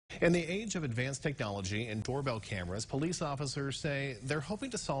In the age of advanced technology and doorbell cameras, police officers say they're hoping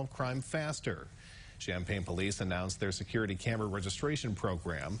to solve crime faster. Champaign Police announced their security camera registration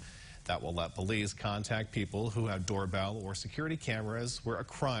program that will let police contact people who have doorbell or security cameras where a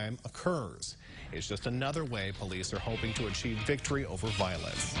crime occurs. It's just another way police are hoping to achieve victory over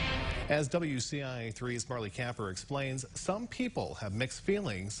violence. As WCIA3's Marley Capper explains, some people have mixed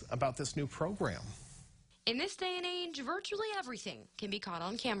feelings about this new program. In this day and age, virtually everything can be caught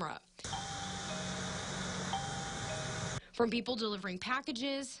on camera. From people delivering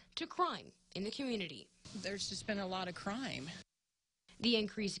packages to crime in the community. There's just been a lot of crime. The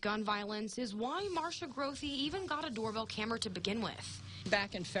increased gun violence is why Marsha Grothy even got a doorbell camera to begin with.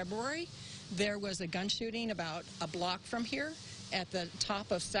 Back in February, there was a gun shooting about a block from here at the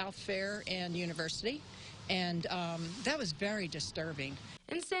top of South Fair and University, and that was very disturbing.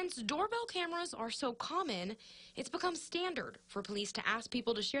 And since doorbell cameras are so common, it's become standard for police to ask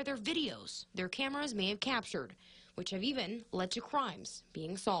people to share their videos their cameras may have captured, which have even led to crimes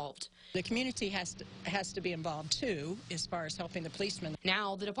being solved. The community has to be involved, too, as far as helping the policemen.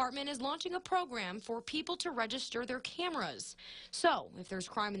 Now, the department is launching a program for people to register their cameras. So, if there's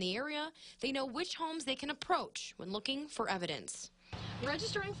crime in the area, they know which homes they can approach when looking for evidence.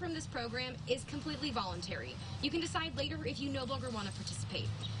 Registering from this program is completely voluntary. You can decide later if you no longer want to participate.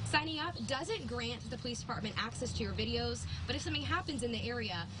 Signing up doesn't grant the police department access to your videos, but if something happens in the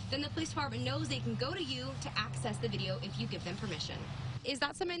area, then the police department knows they can go to you to access the video if you give them permission. Is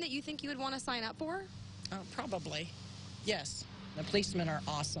that something that you think you would want to sign up for? Probably, yes. The policemen are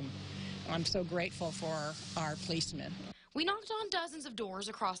awesome. I'm so grateful for our policemen. We knocked on dozens of doors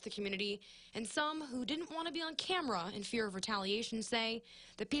across the community, and some who didn't want to be on camera in fear of retaliation say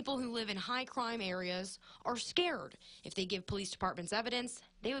that people who live in high crime areas are scared if they give police departments evidence,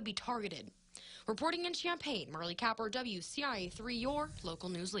 they would be targeted. Reporting in Champaign, Marley Capper, WCIA3, your local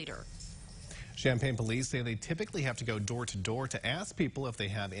news leader. Champaign Police say they typically have to go door to door to ask people if they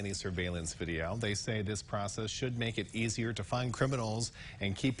have any surveillance video. They say this process should make it easier to find criminals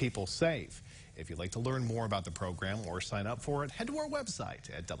and keep people safe. If you'd like to learn more about the program or sign up for it, head to our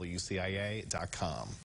website at WCIA.com.